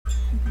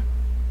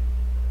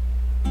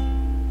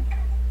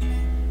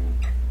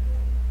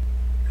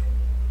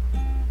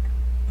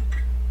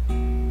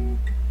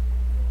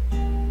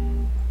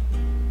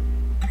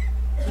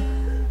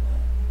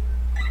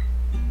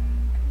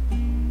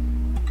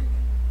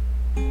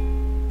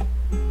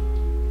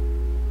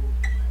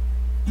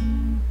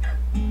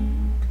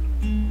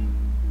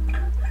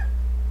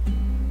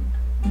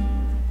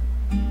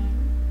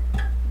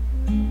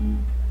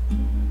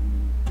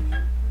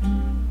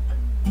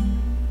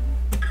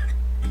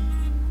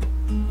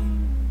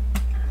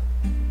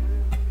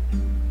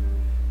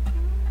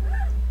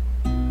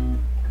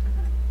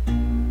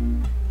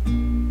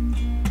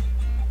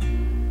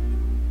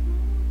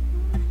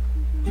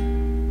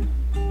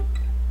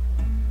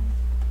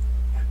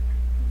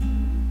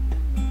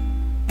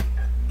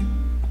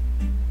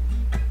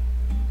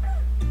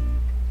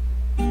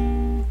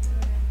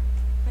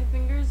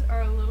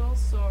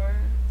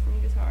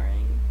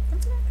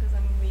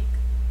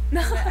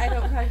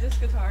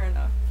guitar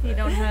enough. You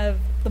don't have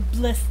the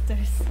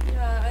blisters.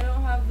 Yeah, I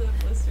don't have the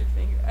blistered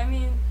finger. I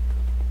mean,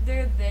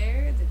 they're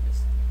there.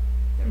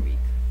 They're weak.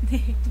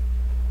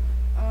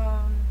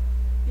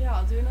 Yeah,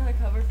 I'll do another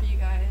cover for you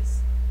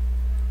guys.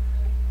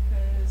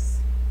 Because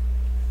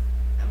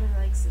Emily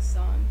likes this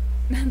song.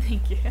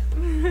 Thank you.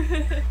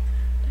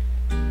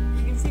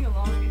 You can sing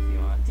along if you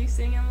want. Do you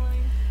sing,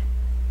 Emily?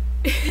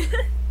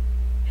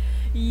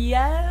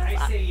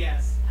 Yes. I say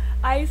yes.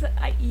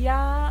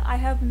 Yeah, I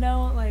have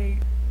no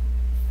like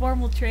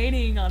formal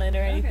training on it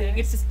or anything. Okay.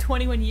 It's just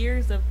 21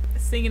 years of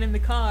singing in the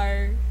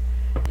car.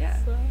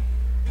 Yeah. So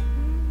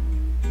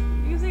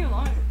You can sing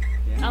along.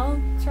 Yeah.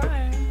 I'll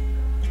try.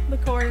 The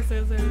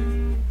choruses are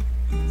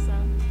so.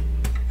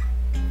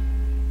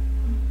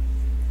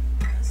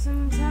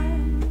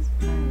 Sometimes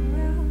I'm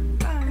well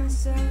by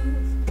myself.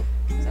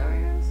 Is that where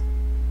it goes?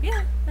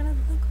 Yeah, and I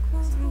look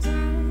across.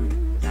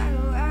 Sometimes I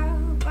go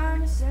out by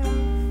myself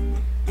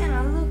and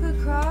I look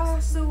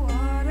across the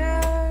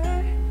water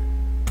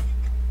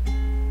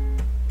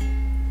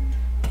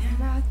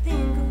and I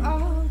think of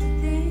all the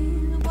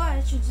things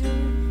what you do.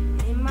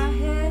 In my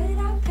head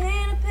I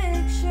paint a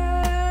picture.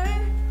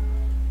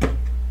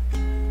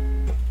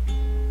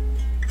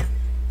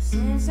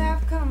 Since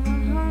I've come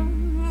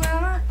home,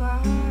 well my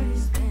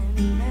body's been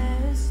a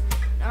mess.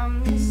 I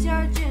miss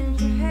your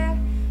ginger hair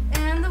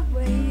and the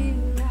way you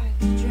like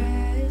to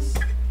dress.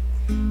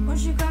 Won't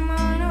you come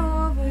on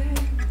over?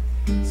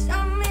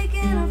 Stop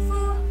making a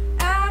fool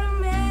out of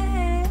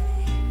me.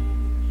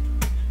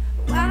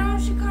 Why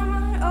don't you come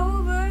on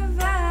over,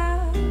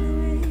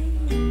 Valerie?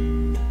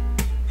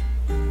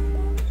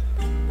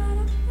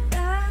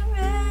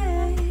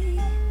 Valerie.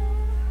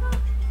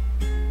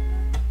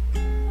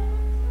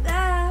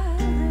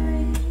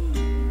 Valerie.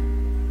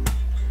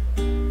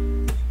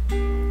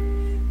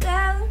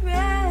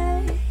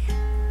 Valerie.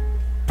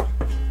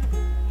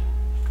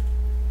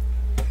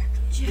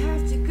 Did you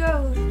have to go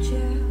to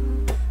jail?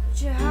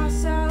 Put your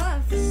house all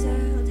up for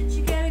sale? Did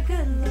you get a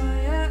good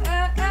lawyer?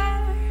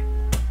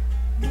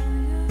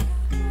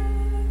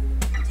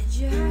 Did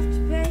you have to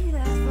pay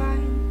that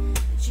fine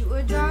that you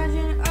were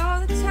dodging all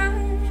the time?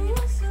 You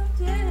still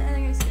did. I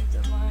think I skipped a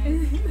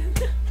line.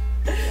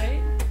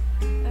 Right?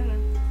 I don't know.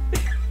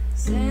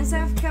 Since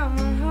I've come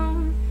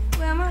home,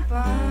 well my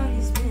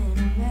body's been a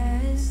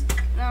mess.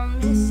 And I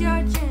miss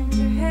your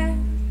ginger hair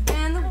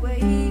and the way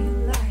you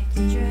like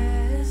to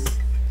dress.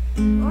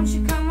 Won't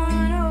you come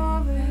on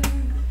over?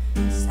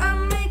 Stop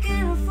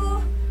making a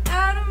fool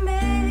out of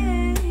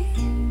me.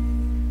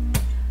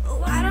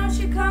 Why don't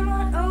you come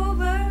on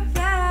over,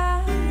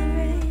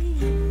 Valerie?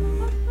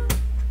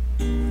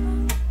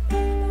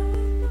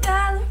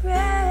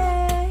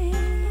 Valerie.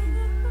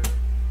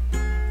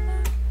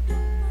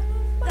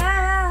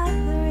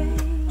 Valerie.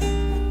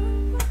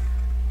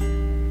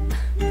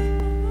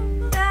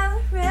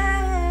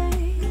 Valerie.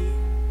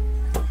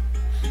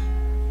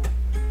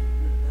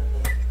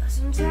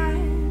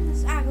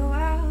 Sometimes I go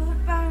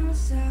out by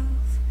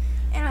myself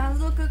and I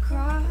look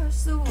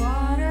across the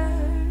water.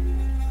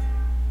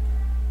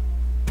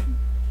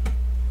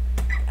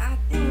 I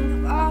think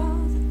of all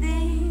the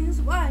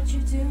things what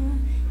you do.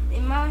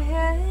 In my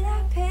head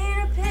I paint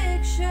a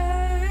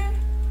picture.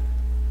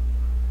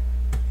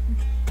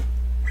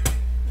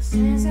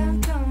 Since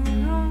I've come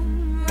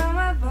home, well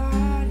my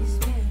body's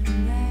been a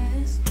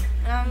mess.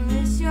 And I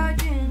miss your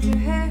ginger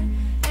hair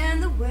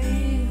and the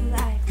way you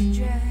like to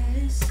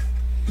dress.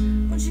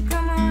 Won't you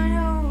come on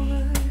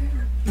over?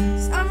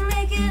 Stop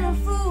making a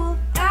fool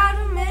out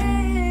of me.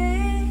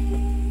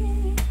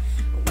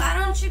 Why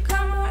don't you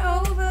come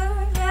on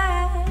over,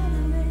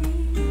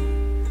 Valerie?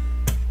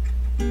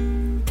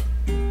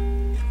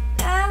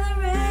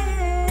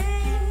 Valerie.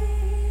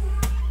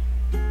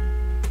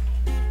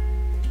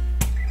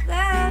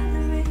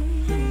 Valerie.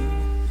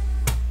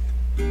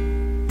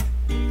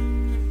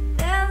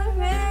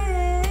 Valerie.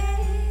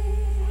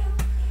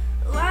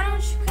 Why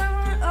don't you come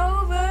on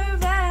over,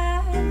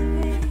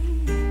 Valerie?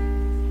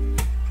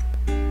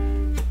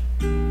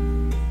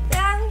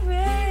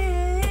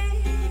 Valerie.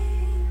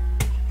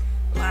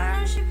 Why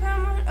don't you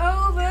come on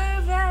over,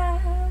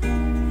 Valerie?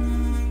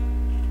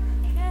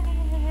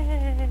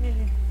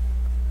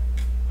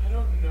 I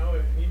don't know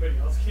if anybody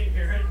else can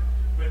hear it,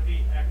 but the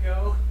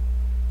echo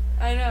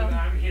I that know.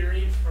 I'm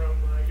hearing from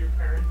your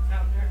parents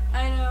out there.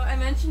 I know. I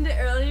mentioned it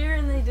earlier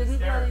and they didn't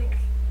Hysterical.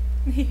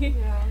 like.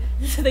 Yeah.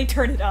 So they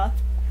turn it up.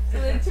 So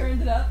they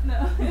turned it up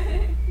now.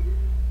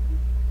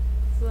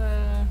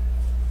 So.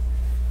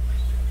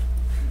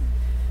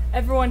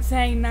 Everyone's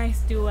saying nice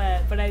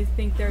duet, but I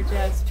think they're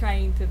just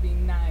trying to be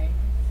nice.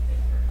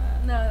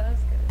 No,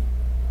 that's good.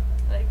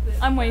 Like the.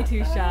 I'm way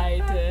too shy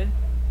to.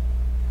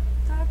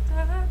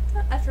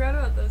 I forgot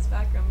about those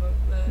background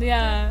vocals.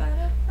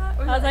 Yeah.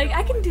 I was like,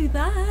 I can do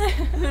that.